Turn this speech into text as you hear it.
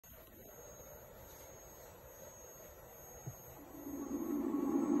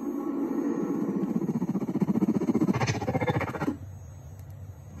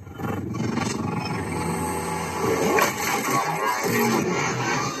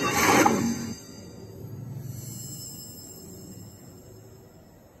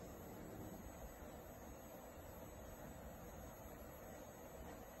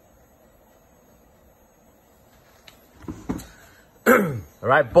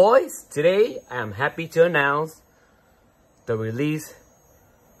Alright boys, today I am happy to announce the release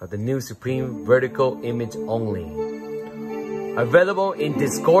of the new Supreme vertical image only. Available in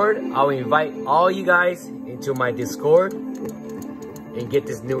Discord. I'll invite all you guys into my Discord and get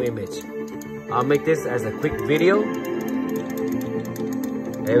this new image. I'll make this as a quick video.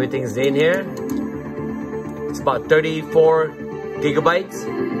 Everything's in here. It's about 34 gigabytes.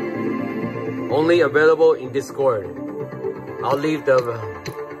 Only available in Discord. I'll leave the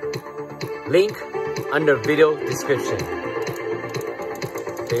link under video description.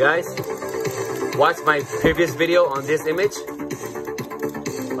 Okay guys, watch my previous video on this image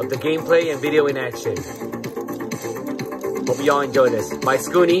of the gameplay and video in action. Hope y'all enjoy this. By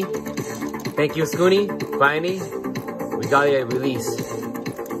Scooney. Thank you Scooney, finally we got a release.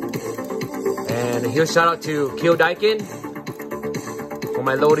 And a huge shout out to Kill Daikin for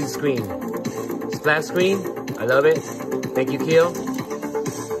my loading screen. Splash screen, I love it. Thank you, Keel.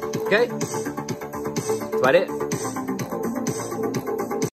 Okay, that's about it.